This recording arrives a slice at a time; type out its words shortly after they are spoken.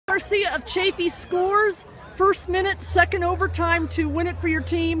Garcia of Chaffey scores, first minute, second overtime to win it for your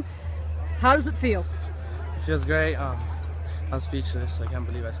team. How does it feel? It feels great. I'm speechless. I can't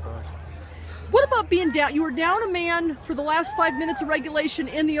believe I scored. What about being down? You were down a man for the last 5 minutes of regulation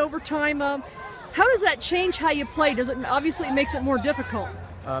in the overtime. How does that change how you play? Does it obviously it makes it more difficult?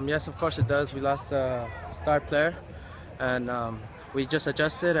 Yes, of course it does. We lost a star player, and we just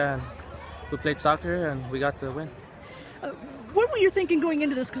adjusted and we played soccer and we got the win. What were you thinking going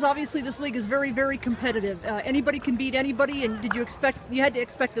into this? Because obviously this league is very, very competitive. Anybody can beat anybody, and did you had to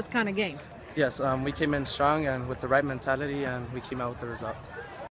expect this kind of game? Yes, we came in strong and with the right mentality, and we came out with the result.